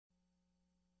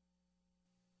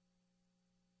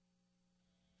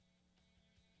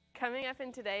Coming up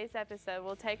in today's episode,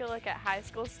 we'll take a look at high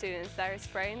school students that are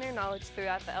spreading their knowledge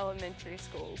throughout the elementary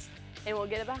schools. And we'll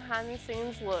get a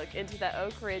behind-the-scenes look into the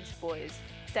Oak Ridge boys.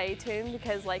 Stay tuned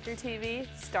because Laker TV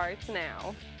starts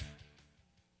now.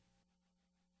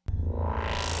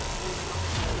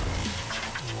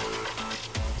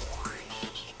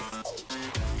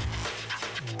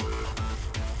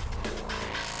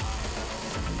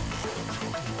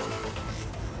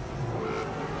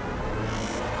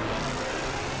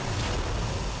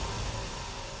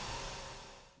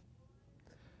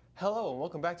 Hello and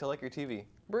welcome back to Laker TV.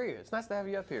 Bria, it's nice to have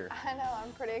you up here. I know,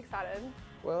 I'm pretty excited.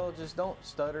 Well, just don't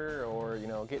stutter or,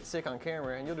 get sick on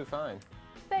camera and you'll do fine.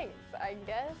 Thanks, I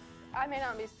guess. I may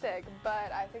not be sick,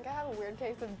 but I think I have a weird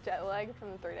case of jet lag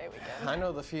from the 3-day weekend. I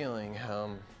know the feeling.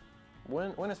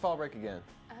 When is fall break again?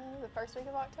 The first week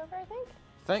of October, I think.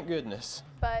 Thank goodness.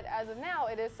 But as of now,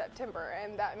 it is September,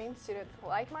 and that means students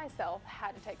like myself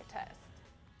had to take a test.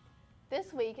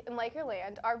 This week in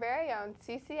Lakerland, our very own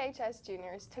CCHS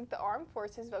juniors took the Armed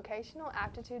Forces Vocational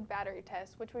Aptitude Battery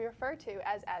Test, which we refer to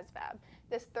as ASVAB.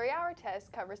 This 3-hour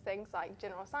test covers things like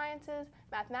general sciences,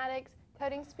 mathematics,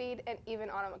 coding speed, and even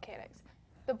auto mechanics.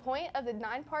 The point of the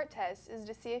 9-part test is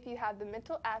to see if you have the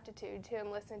mental aptitude to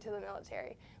enlist into the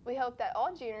military. We hope that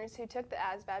all juniors who took the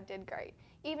ASVAB did great,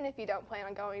 even if you don't plan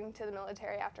on going to the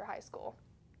military after high school.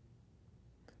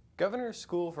 Governor's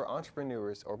School for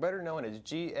Entrepreneurs, or better known as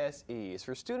GSE, is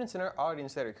for students in our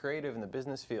audience that are creative in the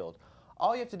business field.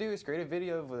 All you have to do is create a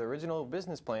video with an original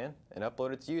business plan and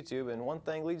upload it to YouTube, and one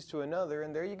thing leads to another,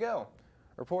 and there you go.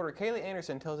 Reporter Kaylee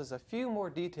Anderson tells us a few more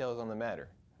details on the matter.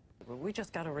 We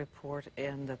just got a report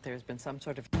in that there's been some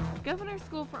sort of... Governor's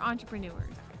School for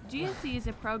Entrepreneurs. GSE is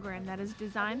a program that is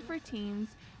designed for teens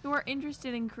who are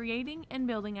interested in creating and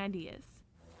building ideas.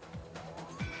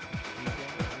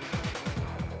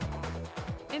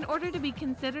 In order to be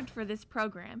considered for this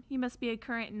program, you must be a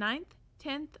current 9th,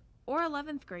 10th, or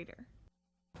 11th grader.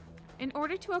 In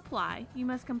order to apply, you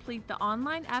must complete the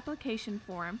online application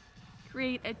form,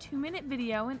 create a 2-minute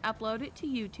video and upload it to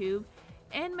YouTube,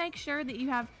 and make sure that you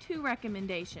have 2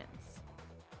 recommendations.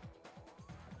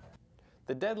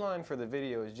 The deadline for the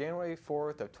video is January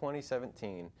 4th of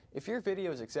 2017. If your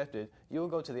video is accepted, you will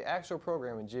go to the actual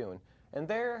program in June. And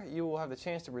there, you will have the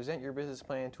chance to present your business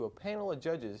plan to a panel of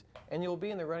judges, and you'll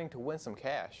be in the running to win some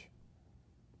cash.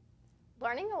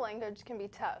 Learning a language can be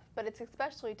tough, but it's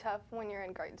especially tough when you're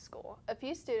in grade school. A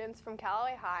few students from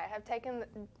Calloway High have taken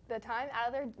the time out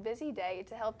of their busy day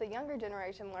to help the younger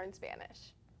generation learn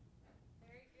Spanish.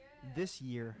 This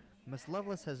year, Ms.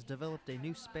 Lovelace has developed a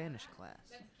new Spanish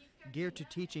class, geared to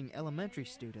teaching elementary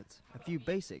students a few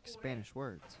basic Spanish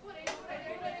words.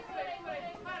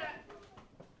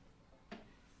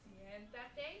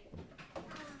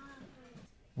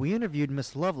 We interviewed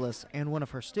Miss Lovelace and one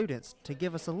of her students to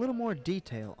give us a little more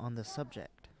detail on this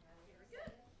subject.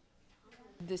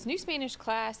 This new Spanish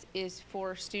class is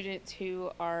for students who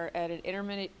are at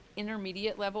an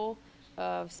intermediate level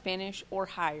of Spanish or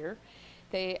higher.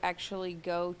 They actually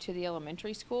go to the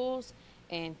elementary schools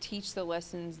and teach the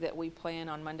lessons that we plan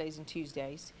on Mondays and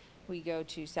Tuesdays. We go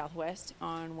to Southwest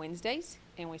on Wednesdays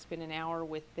and we spend an hour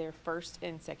with their 1st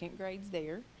and 2nd grades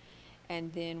there.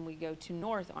 And then we go to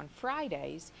North on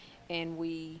Fridays and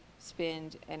we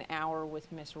spend an hour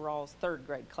with Miss Rawls' 3rd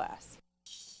grade class.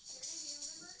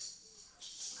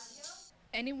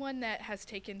 Anyone that has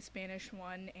taken Spanish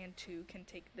 1 and 2 can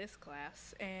take this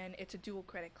class, and it's a dual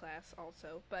credit class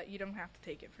also, but you don't have to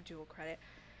take it for dual credit.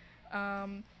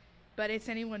 But it's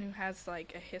anyone who has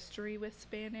like a history with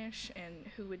Spanish and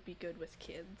who would be good with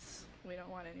kids. We don't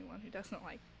want anyone who doesn't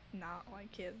not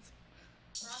like kids.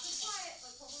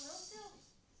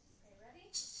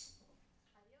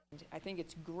 I think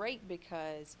it's great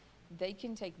because they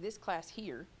can take this class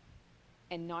here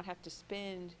and not have to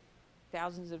spend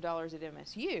thousands of dollars at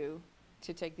MSU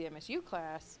to take the MSU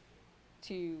class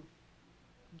to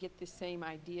get the same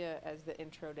idea as the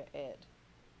intro to ed.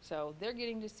 So they're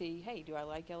getting to see, hey, do I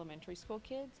like elementary school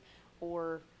kids,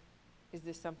 or is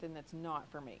this something that's not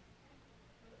for me?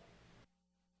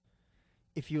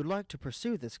 If you would like to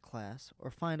pursue this class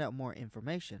or find out more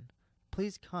information,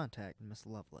 please contact Ms.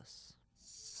 Lovelace.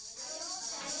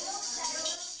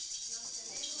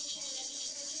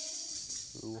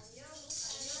 Ooh.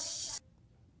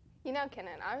 You know,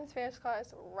 Kenan, I'm in Spanish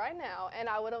class right now, and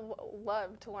I would have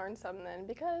loved to learn something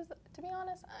because, to be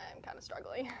honest, I'm kind of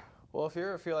struggling. Well, if you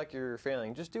ever feel like you're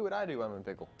failing, just do what I do when I'm in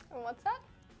pickle. And what's that?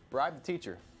 Bribe the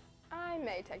teacher. I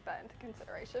may take that into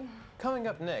consideration. Coming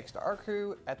up next, our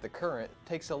crew at The Current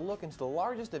takes a look into the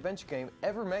largest adventure game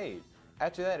ever made.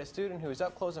 After that, a student who is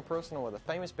up close and personal with a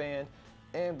famous band,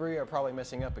 and Bria are probably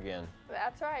messing up again.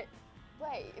 That's right.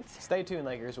 Wait. Stay tuned,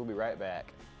 Lakers. We'll be right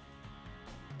back.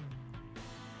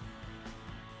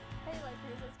 Hey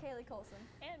Lakers, it's Kaylee Colson.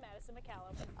 And Madison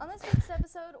McCallum. On this week's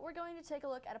episode, we're going to take a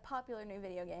look at a popular new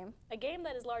video game. A game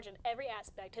that is large in every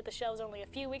aspect hit the shelves only a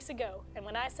few weeks ago. And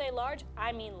when I say large,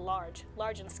 I mean large.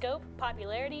 Large in scope,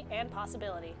 popularity, and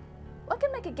possibility. What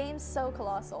can make a game so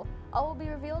colossal? All will be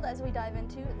revealed as we dive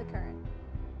into the current.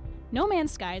 No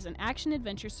Man's Sky is an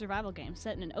action-adventure survival game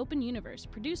set in an open universe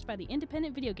produced by the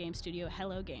independent video game studio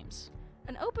Hello Games.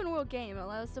 An open-world game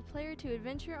allows the player to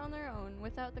adventure on their own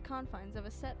without the confines of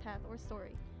a set path or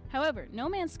story. However, No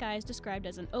Man's Sky is described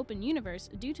as an open universe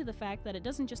due to the fact that it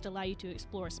doesn't just allow you to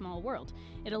explore a small world.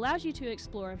 It allows you to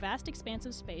explore a vast expanse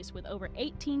of space with over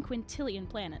 18 quintillion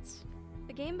planets.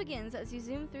 The game begins as you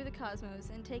zoom through the cosmos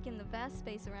and take in the vast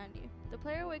space around you. The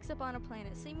player wakes up on a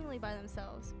planet seemingly by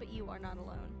themselves, but you are not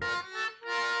alone.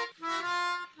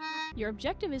 Your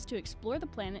objective is to explore the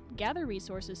planet, gather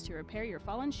resources to repair your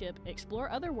fallen ship, explore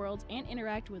other worlds, and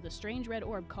interact with a strange red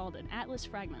orb called an Atlas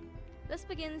Fragment. Thus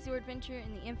begins your adventure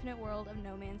in the infinite world of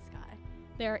No Man's Sky.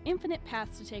 There are infinite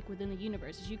paths to take within the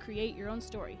universe as you create your own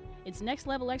story. Its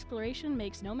next-level exploration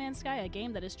makes No Man's Sky a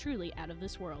game that is truly out of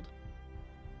this world.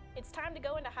 It's time to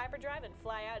go into hyperdrive and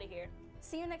fly out of here.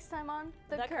 See you next time on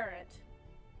The Current.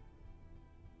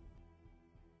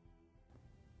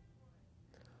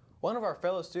 One of our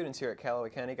fellow students here at Calloway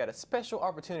County got a special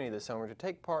opportunity this summer to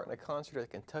take part in a concert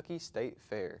at the Kentucky State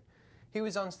Fair. He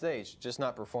was on stage, just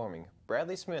not performing.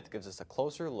 Bradley Smith gives us a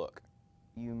closer look.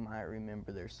 You might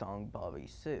remember their song Bobby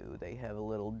Sue. They have a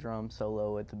little drum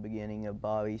solo at the beginning of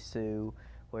Bobby Sue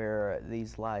where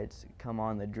these lights come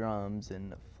on the drums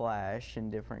and flash in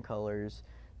different colors.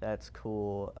 That's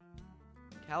cool.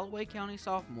 Calloway County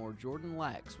sophomore Jordan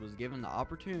Lax was given the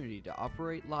opportunity to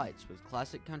operate lights with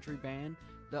classic country band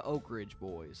the Oak Ridge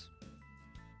Boys.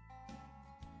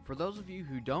 For those of you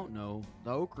who don't know,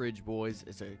 the Oak Ridge Boys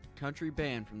is a country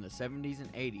band from the 70s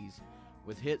and 80s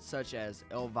with hits such as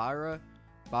Elvira,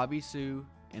 Bobby Sue,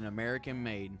 and American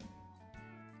Made.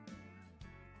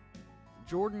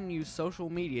 Jordan used social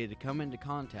media to come into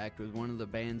contact with one of the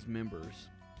band's members.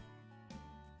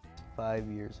 5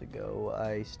 years ago,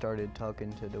 I started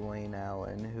talking to Dwayne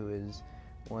Allen, who is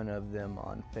one of them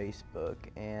on Facebook,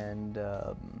 and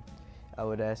I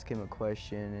would ask him a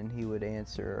question and he would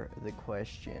answer the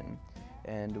question,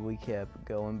 and we kept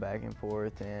going back and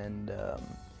forth, and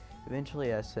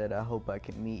eventually I said, I hope I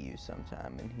can meet you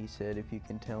sometime, and he said, if you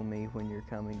can tell me when you're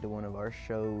coming to one of our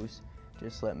shows,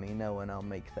 just let me know and I'll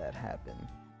make that happen.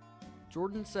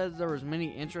 Jordan says there was many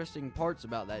interesting parts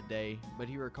about that day, but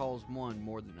he recalls one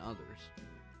more than others.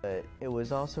 But it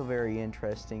was also very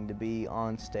interesting to be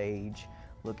on stage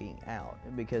looking out,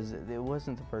 because it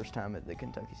wasn't the first time at the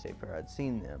Kentucky State Fair I'd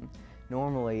seen them.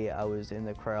 Normally I was in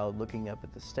the crowd looking up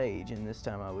at the stage, and this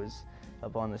time I was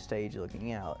up on the stage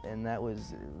looking out, and that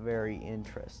was very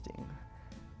interesting.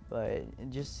 But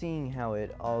just seeing how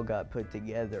it all got put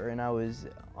together, and I was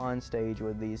on stage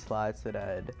with these lights that I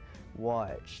had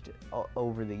watched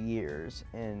over the years,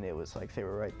 and it was like they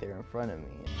were right there in front of me.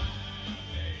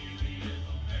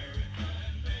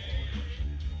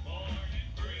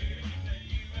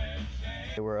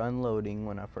 They were unloading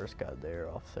when I first got there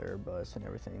off their bus and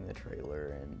everything, the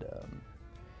trailer, and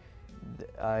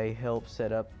I helped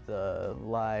set up the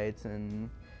lights and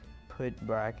put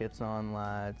brackets on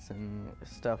lights and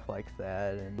stuff like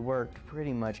that, and worked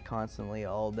pretty much constantly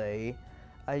all day.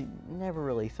 I never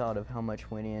really thought of how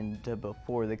much went into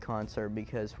before the concert,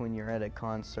 because when you're at a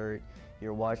concert,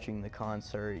 you're watching the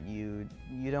concert, you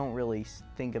don't really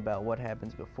think about what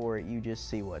happens before it, you just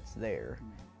see what's there.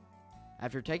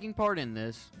 After taking part in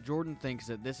this, Jordan thinks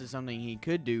that this is something he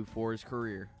could do for his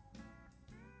career.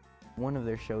 One of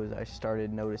their shows, I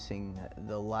started noticing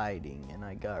the lighting, and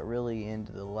I got really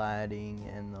into the lighting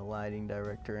and the lighting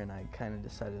director, and I kind of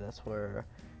decided that's where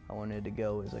I wanted to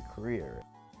go as a career.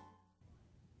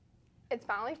 It's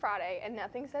finally Friday, and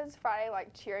nothing says Friday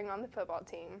like cheering on the football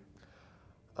team.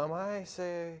 I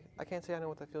can't say I know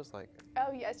what that feels like.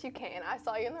 Oh, yes, you can. I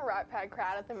saw you in the right pad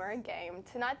crowd at the Murray game.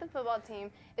 Tonight, the football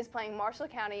team is playing Marshall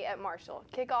County at Marshall.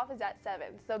 Kickoff is at 7,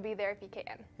 so be there if you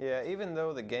can. Yeah, even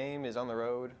though the game is on the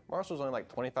road, Marshall's only like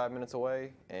 25 minutes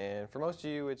away, and for most of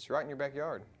you, it's right in your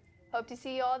backyard. Hope to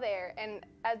see you all there. And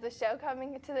as the show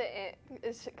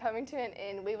is coming to an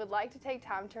end, we would like to take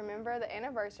time to remember the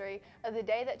anniversary of the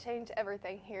day that changed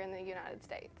everything here in the United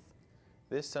States.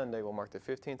 This Sunday will mark the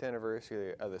 15th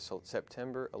anniversary of the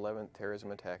September 11th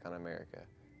terrorism attack on America.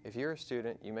 If you're a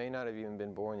student, you may not have even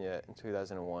been born yet in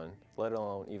 2001, let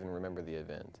alone even remember the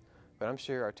event. But I'm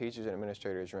sure our teachers and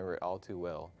administrators remember it all too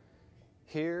well.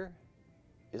 Here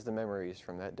is the memories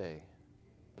from that day.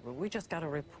 We just got a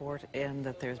report in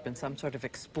that there's been some sort of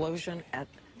explosion at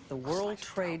the World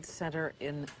Trade Center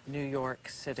in New York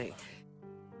City.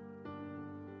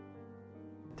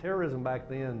 Terrorism back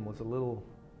then was a little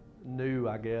new,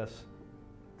 I guess,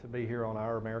 to be here on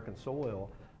our American soil.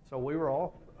 So we were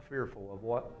all fearful of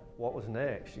what was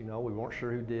next. You know, we weren't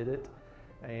sure who did it,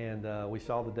 and we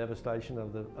saw the devastation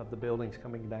of the buildings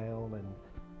coming down,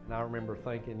 and I remember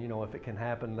thinking, you know, if it can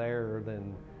happen there,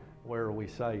 then where are we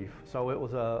safe? So it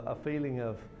was a feeling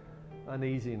of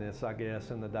uneasiness, I guess,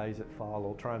 in the days that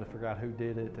followed, trying to figure out who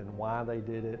did it and why they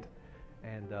did it.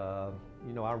 And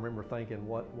you know, I remember thinking,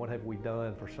 what have we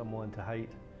done for someone to hate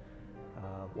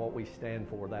what we stand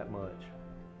for that much?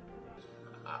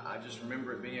 I just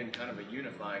remember it being kind of a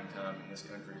unifying time in this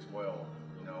country as well.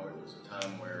 You know, it was a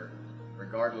time where,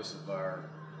 regardless of our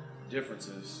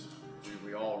differences,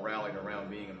 we all rallied around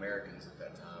being Americans at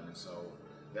that time, and so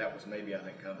that was maybe, I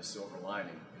think, kind of the silver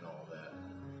lining in all of that.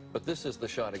 But this is the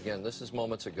shot again. This is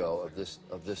moments ago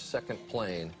of this second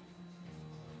plane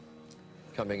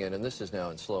coming in, and this is now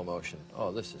in slow motion.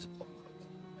 Oh, this is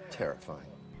terrifying.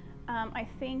 I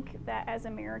think that as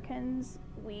Americans,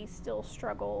 we still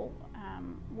struggle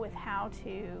with how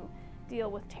to deal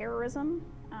with terrorism,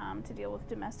 to deal with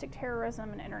domestic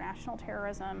terrorism and international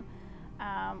terrorism,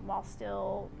 while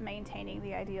still maintaining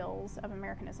the ideals of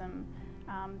Americanism,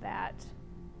 that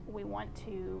we want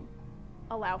to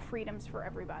allow freedoms for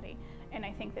everybody. And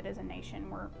I think that as a nation,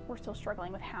 we're still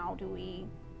struggling with how do we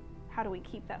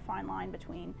keep that fine line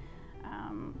between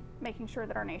making sure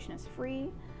that our nation is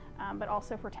free, but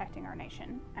also protecting our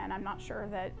nation. And I'm not sure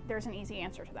that there's an easy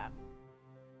answer to that.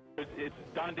 It's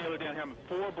Don Daler down here. I'm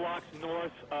 4 blocks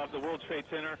north of the World Trade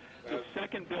Center. The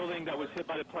second building that was hit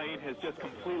by the plane has just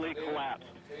completely collapsed.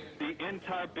 The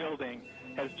entire building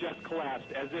has just collapsed,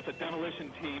 as if a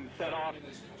demolition team set off.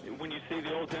 When you see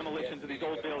the old demolitions of these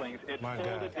old buildings, it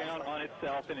folded down on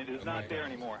itself, and it is not there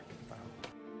anymore.